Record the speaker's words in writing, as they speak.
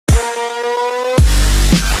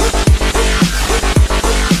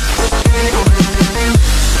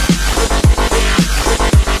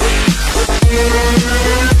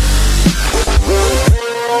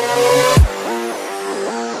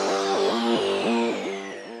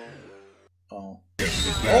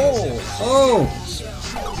Oh!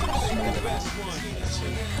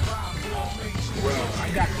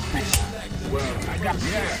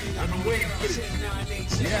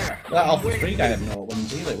 That Alpha 3 guy had no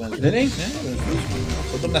ones either. Did he? Yeah,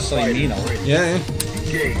 it doesn't necessarily mean all. Yeah.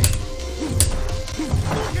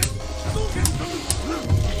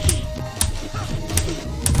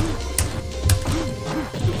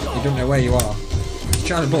 You don't know where you are. He's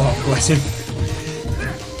trying to block, bless him.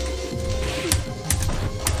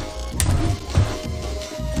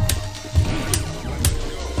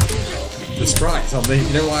 The sprites on the,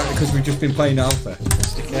 you know why? Because we've just been playing Alpha.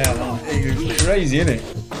 Stick out on it. It's crazy, isn't it?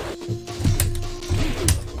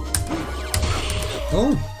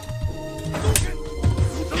 Oh!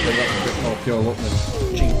 That's a bit more pure luck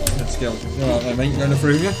than skill. You alright there, mate? You going to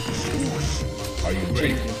through you? Are you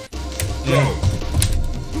ready? Yeah.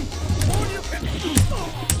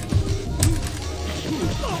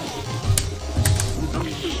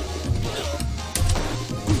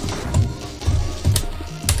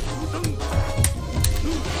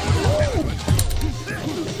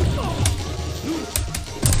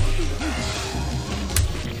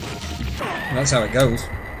 That's how it goes.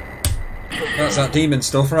 That's that demon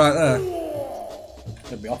stuff right there.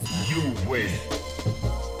 It'll be off now. You win.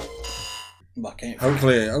 Back in.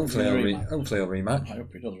 Hopefully he'll rematch. I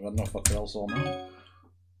hope he does. I don't know if I could also now.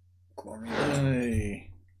 Come on,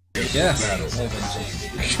 Hey. yes.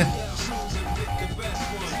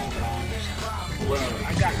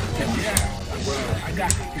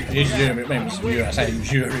 Urien, it means I say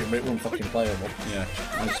Urien, but it wasn't fucking playable. Yeah.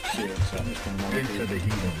 I just see it, so I'm just going to Into the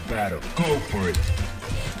heat of battle. Go for it.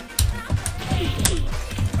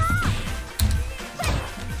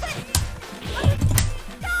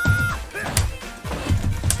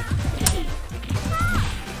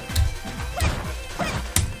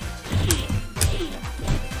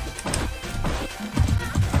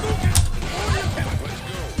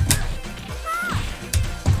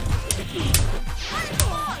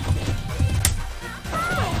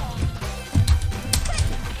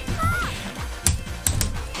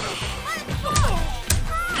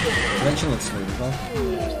 Looks smooth as well.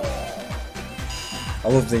 I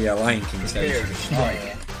love the Lion King stage. Prepare to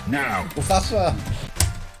strike. Now. Mufasa!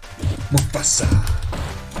 Mufasa!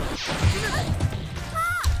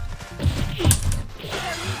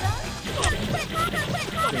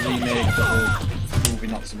 The remake of the movie,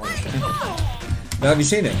 not so much. Now, have you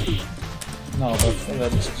seen it? No, but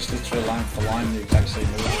it's just literally line for line the exact same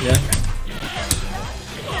movie. Yeah.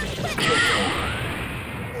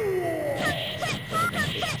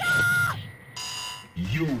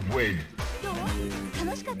 You win.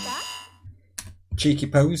 Cheeky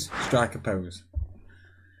pose, striker pose.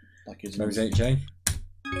 Like it's Nose HA. Is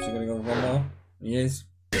he going to go with one more? He is.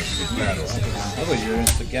 Battle. I thought Urien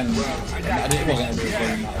again. It wasn't a real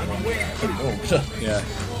game that one. Yeah.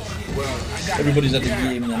 Everybody's at the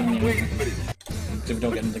game and then if we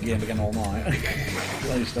don't get into the game again all night.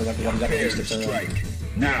 Well, you still have to run Prepare to strike.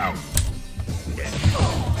 Now.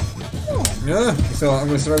 Yeah, so I'm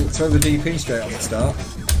going to throw the DP straight on the start.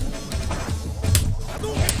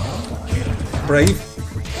 Brave.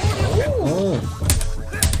 Oh.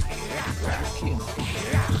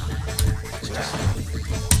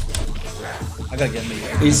 I gotta get me.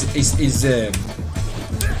 His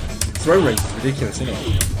throw rate is ridiculous, isn't it?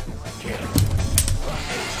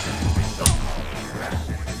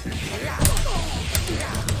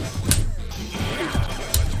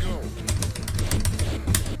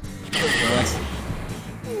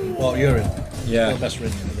 Well, Urien. Yeah. The best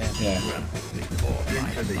ring in the game. Yeah.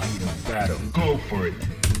 Into the heat of battle. Go for it.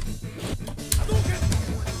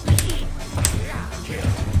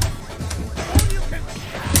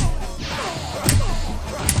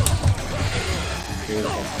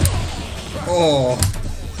 Beautiful. Oh.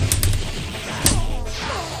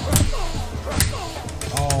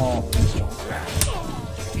 Oh.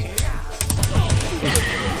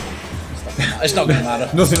 It's not gonna matter.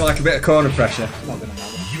 Nothing like a bit of corner pressure. It's not gonna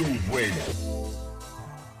matter. You win.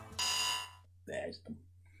 There's them.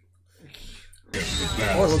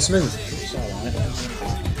 Oh, it looks smooth. It's alright.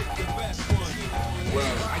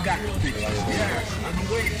 Well, I got it. Yeah, I'm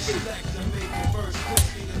waiting for it.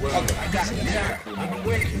 Well, I got it. Yeah, I'm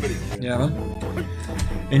waiting for it. Yeah, man.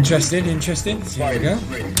 Interesting. Here we go.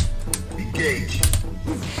 Ready. Engage.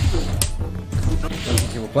 Don't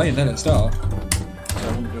think you were playing then at the start. So I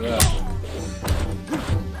wouldn't do that.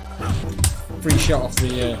 Free shot off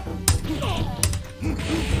the.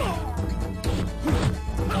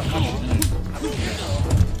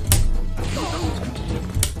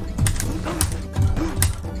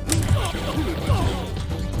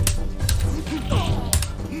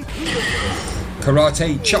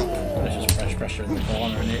 Karate chop. pressure in the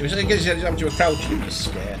corner, and it gives you to a crouch, you're just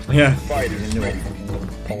scared. Yeah. Fighters You knew it ready.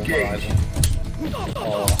 fucking polarizer.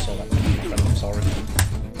 Oh, I saw that. I'm sorry.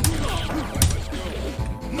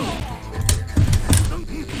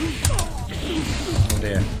 Oh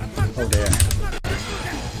dear. Oh dear.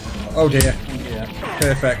 Oh dear. Yeah.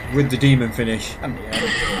 Perfect with the demon finish. I knew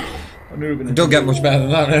we were gonna Don't get much better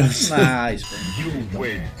than that. Nah, he's been. You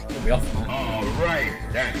win. He'll be off now. Alright,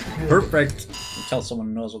 that's good. Perfect. You tell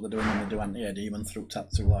someone knows what they're doing when they do anti-air demon through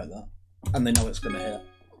tattoo like that. And they know it's going to hit.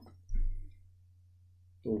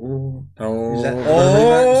 Oh.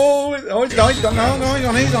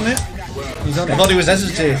 He's on it. He's on I it. thought he was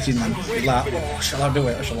hesitating then. He's like, oh, shall I do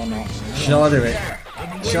it or shall I not? Shall I do it?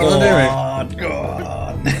 Shall I do it?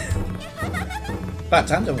 God. Bad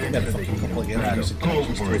time to get a fucking couple of games.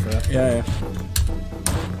 Yeah.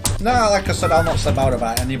 No, like I said, I'll not step out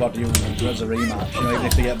about anybody who does a rematch. You know, even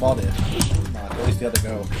if they get bodied. Like, at least they had to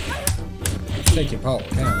go. Take your part,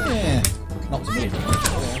 can't Yeah. Not to me.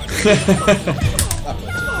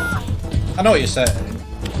 I know what you're saying.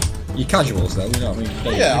 You casuals though, you know what I mean?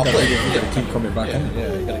 Yeah, I'll play. You gotta keep coming back, haven't you?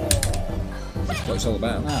 Yeah, you gotta go. That's what it's all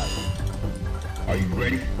about. No. Are you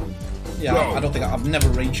ready? Yeah, I don't think I've never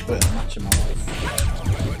rage quit a match in my life.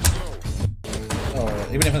 Oh,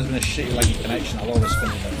 even if there's been a shitty leggy connection, I'll always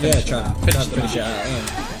finish it. Yeah, try to finish it out.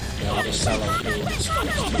 Yeah, I'll just sell out.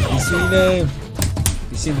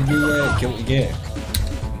 You seen the new Guilty Gear?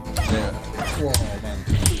 Yeah. Whoa, man.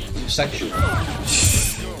 Sexual.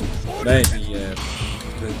 Mate,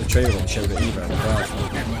 the trailer showed it either.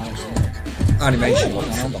 Animation. Hold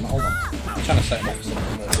on. I'm trying to set him up for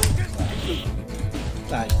something.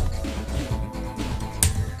 Nice.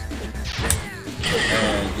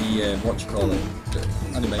 What do you call it? The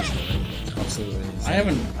animation. Absolutely. I've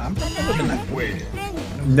never been that good. Win.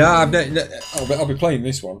 No, I'll be playing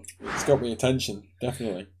this one. It's got my attention,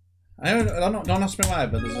 definitely. Don't ask me why,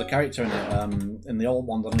 but there's a character in it, in the old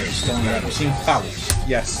one that I'm still in there. Have you seen Faust?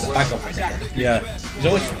 Yes. The bag of Yeah. He's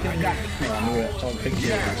always fucking. I knew it. So I picked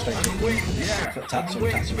you up straight to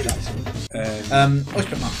Tatsui. Always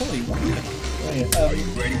put my holy one.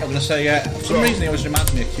 I'm gonna say, for some reason he always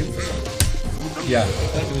reminds me of Q for something. Yeah. I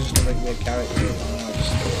think it was just a regular character.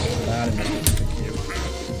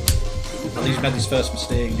 At least made his first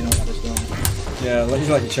mistake, you know what he's done. Yeah, he's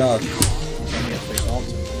like in charge.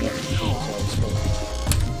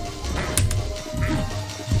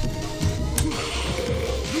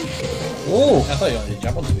 Oh! I thought you wanted to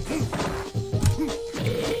jab onto me.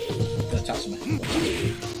 Gonna tap me.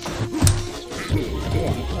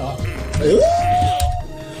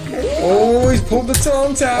 Oh, he's pulled the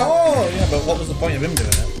taunt out! Oh, yeah, but what was the point of him doing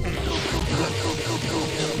it?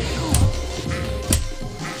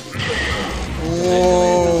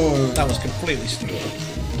 Oh! That was completely stupid.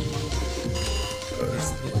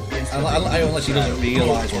 Unless he doesn't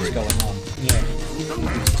realise what's going on. Yeah. He's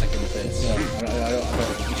taking the piss. Yeah.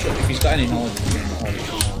 If he's got any knowledge of the game, he knows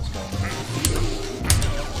what's going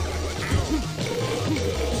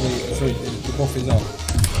on. So the buff is on.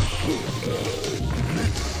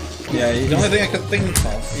 Yeah, The only thing I can think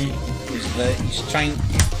of is that he's trying.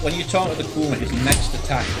 When you talk with Akuma, his next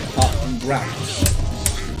attack, apart from grabs,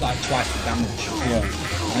 like twice the damage. Yeah.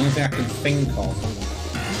 The only thing I can think of.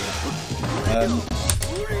 Let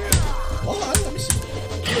me see.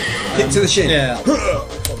 Kick to the shin. Yeah.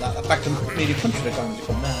 But that back to medium punch would have gone to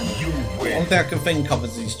come down. The only thing I can think of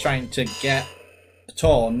is he's trying to get a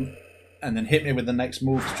taunt and then hit me with the next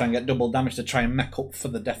move to try and get double damage to try and mech up for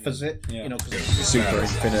the deficit. Yeah. You know, because Super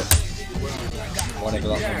infinite. Whatever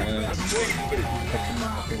that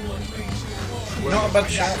one. not a bad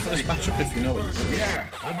shout for this matchup if you know what you're doing. Yeah,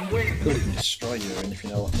 I'm waiting. Could destroy you, and if you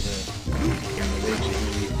know what to do.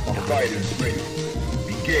 Fighters ready.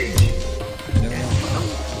 Engage. I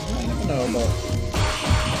never know, but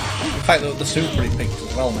the fact that the super he picked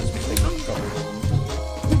as well makes me think he's probably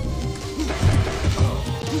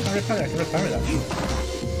I can repair that shit.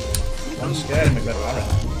 I'm scared of me repair it.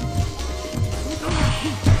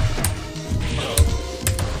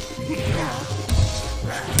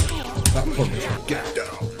 That punch. Get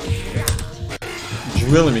down.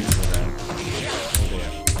 Drilling me from there.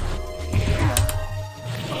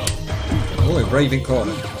 Oh, a raving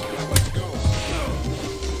corner.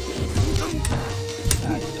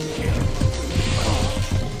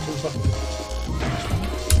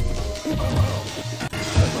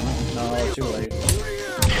 No, too late.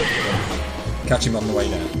 Catch him on the way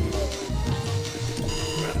down.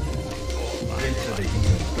 Into the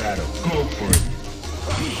heat of battle. Go for it.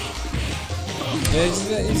 Yeah,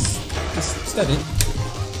 he's steady.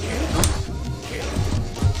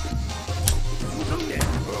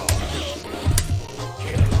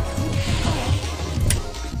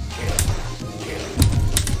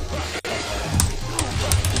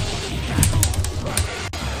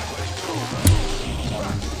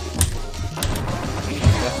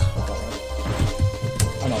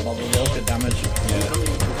 not bother with the damage.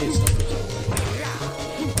 Yeah. It's not good.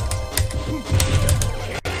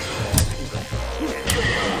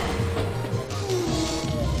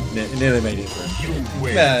 It nearly made it through.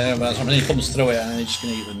 Yeah, but that's what I mean. He comes through it and he's just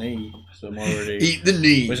going to eat the knee. So I'm already... Eat the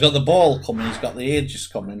knee! Well, he's got the ball coming, he's got the ages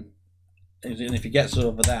coming. And if he gets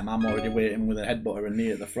over them, I'm already waiting with a headbutter and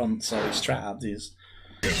knee at the front, so he's trapped. He's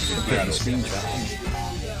completely screen trapped.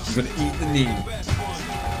 I'm going to eat the knee.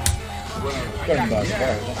 Going by the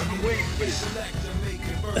ball.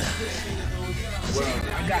 Well,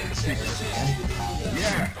 I got the picture.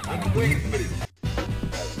 Yeah, I'm waiting for it.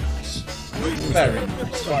 Very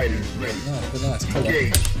nice. Fighter's ready. Oh, but nice colour.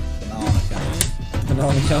 Engage. Banana can.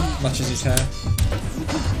 Banana can, matches his hair.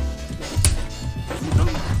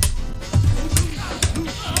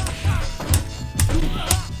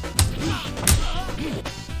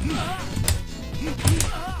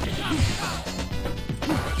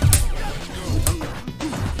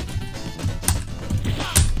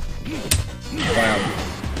 Wow.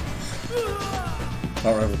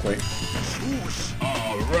 That were over quick.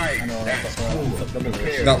 Alright, I know, that's I'm on foot double.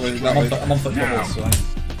 That was I'm on foot double, so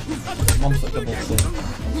I'm on foot double, so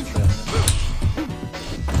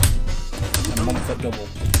I'm on foot double.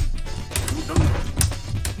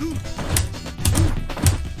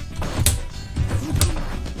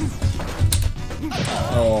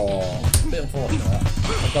 Oh. A bit unfortunate that.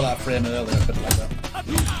 I got that frame earlier, I could have that.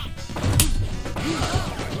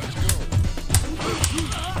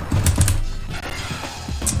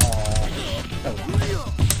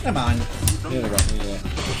 Oh, never mind. Yeah, they got me, yeah.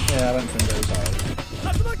 Yeah, I went for him, but he's alright.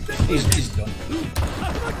 He's done.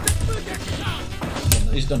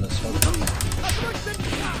 He's done this one.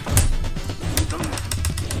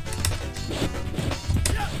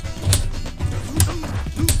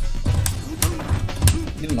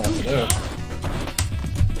 He didn't know what to do.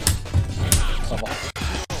 So what?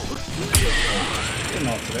 He didn't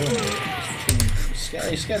know what to do.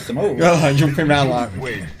 He's scared to move. Oh, jumping around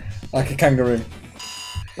like a kangaroo.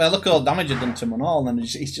 Well, look at all the damage I've done to him and all, and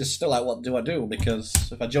he's just still like, what do I do?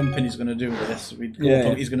 Because if I jump in, he's going to do this. If we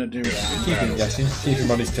go up, he's going to do that. Keep him guessing, keep him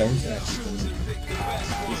on his toes. Yeah,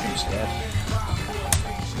 keep him scared.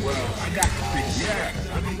 well, I got the picture. Yeah,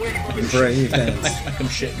 I've been waiting for The brave dance. Make him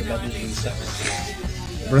shit the bed in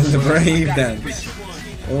seconds. The brave dance.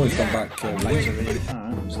 Oh, he's gone back. Alright,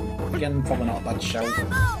 again, probably not a bad shout. You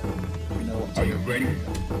know what to Are do. you ready?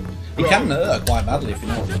 He can hurt quite badly if you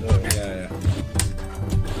know what to do. Yeah.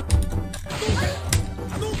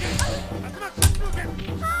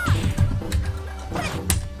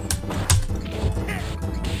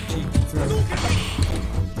 Cheeky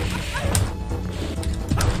throw.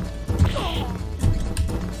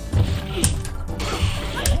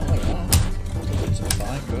 It's a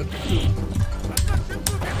fight, good.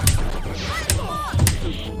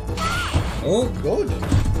 Oh, Good.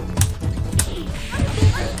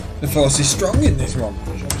 the force is strong in this one.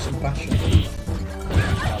 Show me some passion.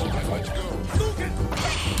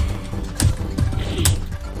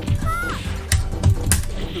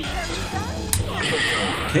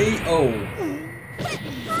 KO.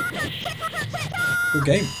 Good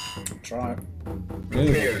game. Try it. Good.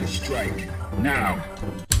 Prepare to strike. Now.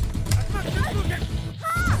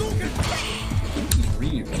 He's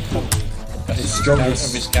really probably the best It's strongest.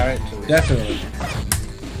 of his character. Definitely.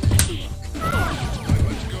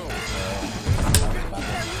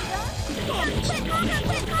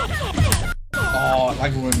 Oh,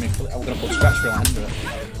 like we're going to put scratch rail under it.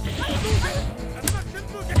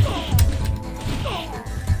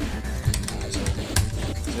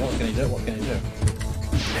 So what can he do? What can he do?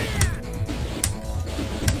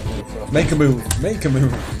 Make a move. Make a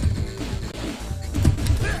move.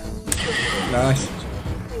 Nice.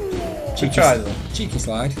 Cheeky try though. Cheeky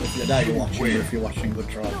slide. If you're there, you're watching. But if you're watching, good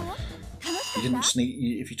try. You didn't sneak.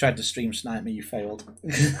 If you tried to stream snipe me, you failed.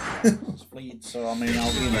 It's bleed. So I mean,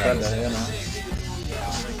 I'll be in the predator here now.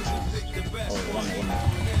 Oh, the one.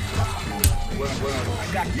 Well,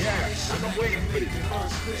 I got yeah. I've been waiting for this.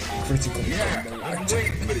 Critical. Yeah, I've been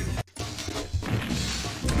waiting for this.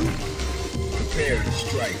 Prepare to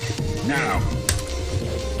strike. Now.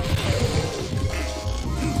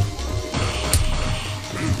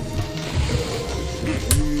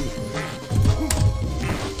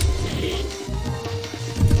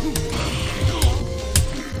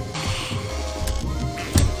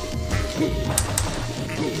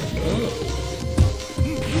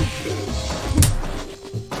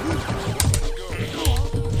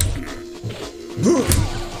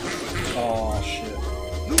 Oh shit.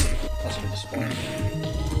 That's a bit disappointing.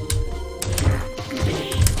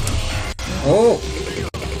 Oh!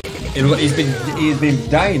 He's been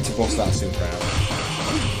dying to bust that super out.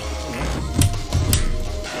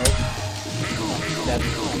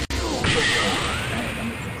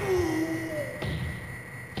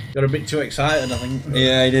 Got a bit too excited, I think.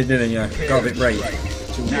 Yeah, he did, didn't he? Yeah. Got a bit brave.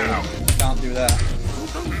 Now. Can't do that.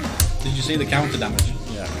 Did you see the counter damage?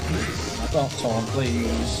 Yeah. Don't taunt,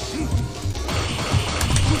 please.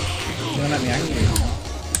 You're gonna make me angry.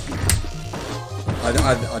 He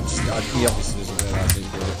obviously doesn't realise he's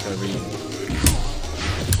doing it for a reason.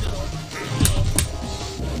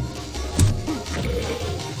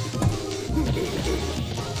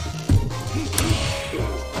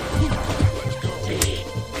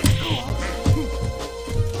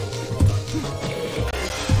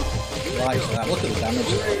 Right, so that. Look at the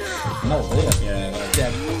damage. No, there. Yeah.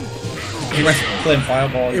 Dead. He went. Flame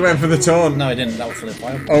fireball. He went for the taunt. No, he didn't. That was flame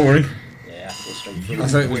fireball. Oh, worry. Yeah, go straight through. I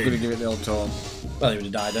thought he was going to give it the old taunt. Well, he would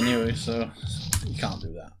have died anyway, so you can't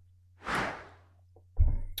do that.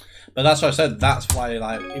 But that's what I said. That's why,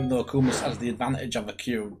 like, even though Akuma has the advantage of a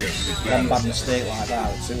Q, one bad mistake like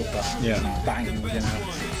that, it's super. Yeah. Bang, you know.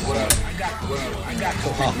 So, I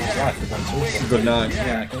took half my life with one super. Good night.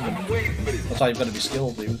 Yeah, I killed him. That's why you've got to be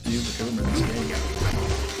skilled to use Akuma in this game.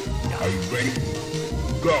 Are you ready?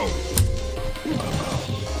 Go.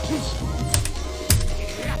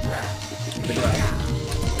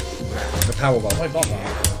 The powerbomb. Oh, I got that.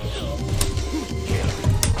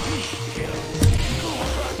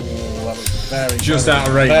 Oh, that was very, Just very, out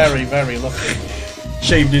of range. Very, very lucky.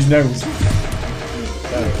 Shaved his nose.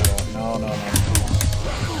 Very low. No.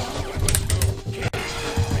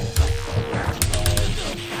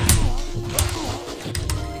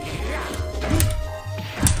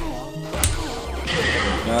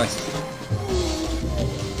 Nice.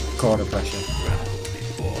 Corner pressure.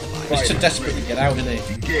 He's too desperate to get out, isn't he?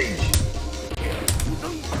 Engage.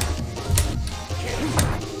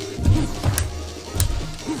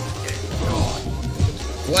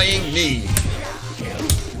 Flying knee.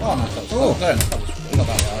 Oh, no, that's not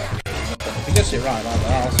that right. If he gets it right, like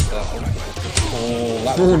that,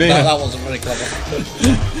 that wasn't very clever.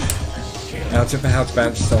 How to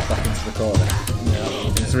bounce yourself back into the corner. Yeah.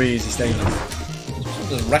 In 3 easy stages.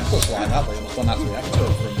 There's reckless like that, but you must have to react to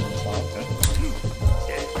it for a minute.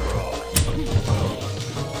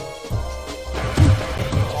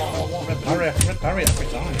 Red parry every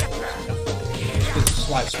time. Just with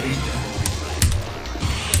slight speed.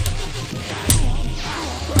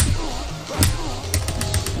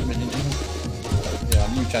 Yeah, I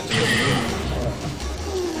knew Chad to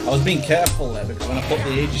get I was being careful there because when I put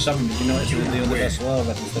the 87, did you notice he was the other best slow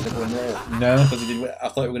instead of going low? No. Because I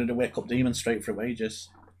thought we were going to do Wake Up Demon straight through Aegis.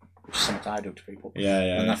 Which is something I do to people.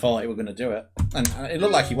 Yeah. And I thought he was going to do it. And it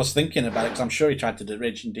looked like he was thinking about it because I'm sure he tried to do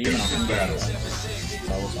Raging Demon on him.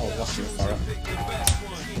 So I was watching for it.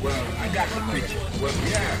 Well, I got the picture. Well,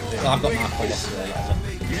 yeah. Well, I've got Marco yesterday as a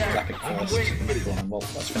graphic first. Go on, well,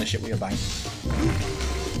 let's finish it with a bang.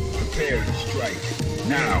 Prepare to strike.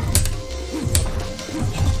 Now.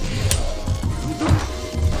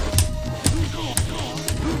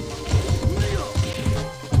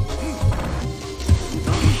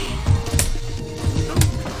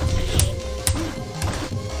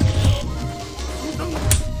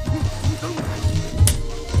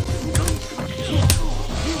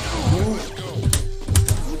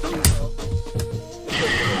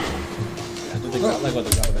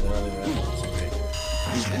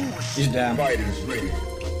 He's down. Fighters ready.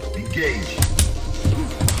 Engage.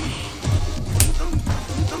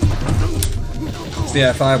 It's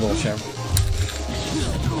the fireball show.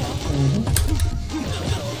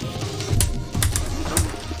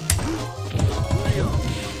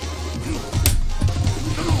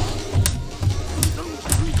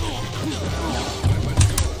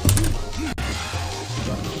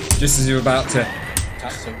 Just as you're about to.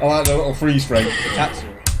 Tatsu. I like the little freeze frame. Tatsu.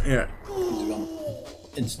 Yeah. He's gone.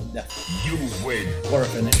 Instant death. You win. What a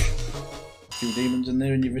finish. A few demons in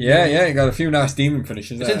there and you've Yeah, you got a few nice demon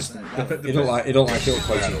finishes there. It's instant. You don't like it up close in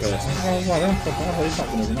person. Well, he's not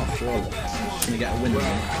going to run off, surely. He's going to get a win. I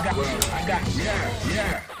got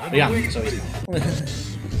yeah. Yeah, so he's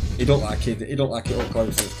He don't like it. He don't like it up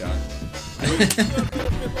close. This guy.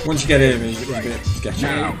 Once you get him, he's a bit sketchy.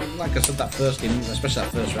 Now. Like I said, that first game, especially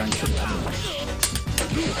that first round, should have happened.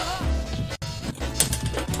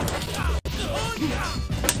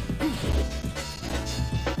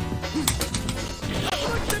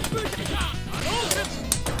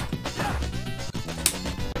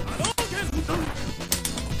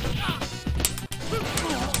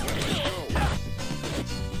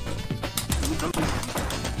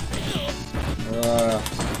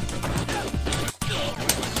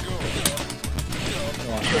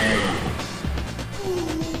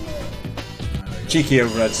 Cheeky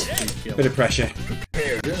overheads. Bit of pressure.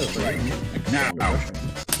 Prepare to strike. Now.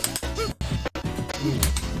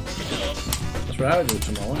 That's what I would do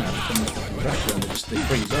tomorrow now. Pressure and they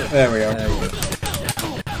freeze up. There we go.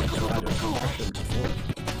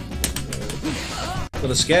 But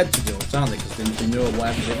they're scared to do it, aren't they? Because they know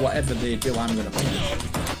whatever they do, I'm going to punish.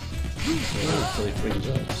 So they freeze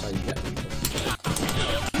up. That's how you get people.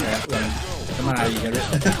 Yeah, well, come on, how you get it.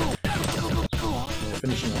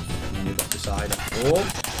 Finishing off, and you've got decider. Oh!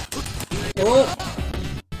 Oh!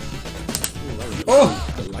 Oh!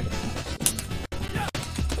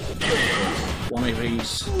 One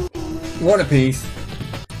apiece. One apiece.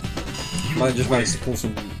 Might just manage to pull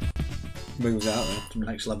some moves out there. Some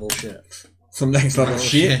next level shit. Some next level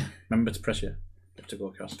shit. Remember to press you to go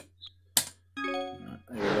across. Right,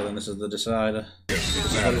 here we go, then this is the decider. This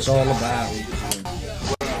is what it's all about.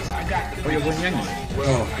 Oh, you're going yang?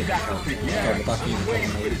 Oh, the back even.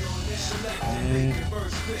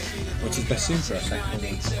 What's his best suit?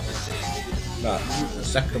 The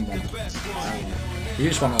second one. You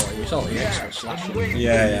just want to use all the extra slashing.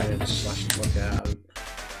 Yeah. Slashing the fuck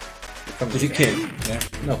out. Did it kill? Yeah.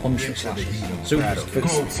 No, punishing slashing. Super's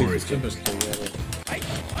kill, really.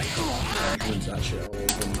 Wins that shit all over.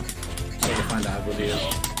 So you find out how good he is.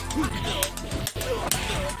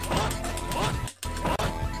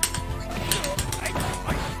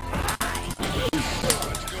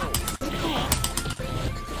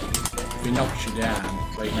 If he knocks you down,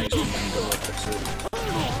 right next to him, then go like this.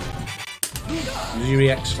 Use your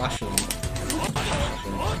EX slasher.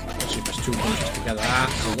 Actually, press 2 punches together.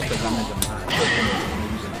 So look at damage on that.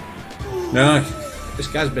 Nice. This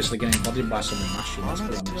guy's basically getting bodied by someone mashing, let's be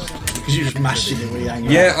honest. Because you just mashing it with your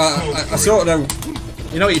anger. Yeah, I sort of know.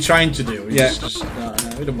 You know what you're trying to do. Yeah. It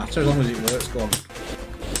doesn't matter as long as it works. Go on.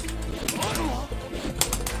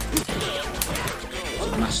 It's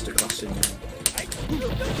a masterclass in there.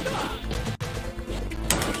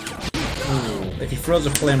 If he throws a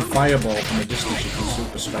flame fireball from a distance, you can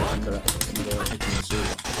super straight under it. Hitting the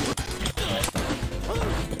super.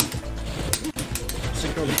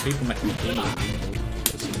 Sick of all the people making it.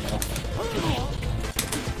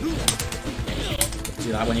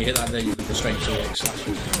 See that when you hit that there, you can go straight to the slash.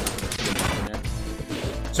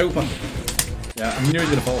 Super! Yeah, I knew he was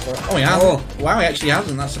going to fall for it. Oh, he has. Oh. Wow, he actually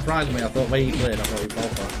hasn't. That surprised me. I thought, way he played, I thought he'd fall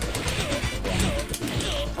for it.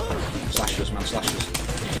 Slashers, man, slashers.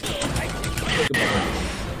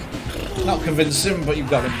 Not convincing, but you've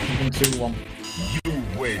got him. You've been 2-1.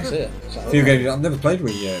 That's it. Few games. I've never played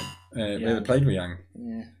with Yang.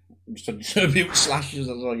 Yeah. Just a mute slashers,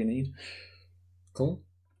 that's all you need. Cool.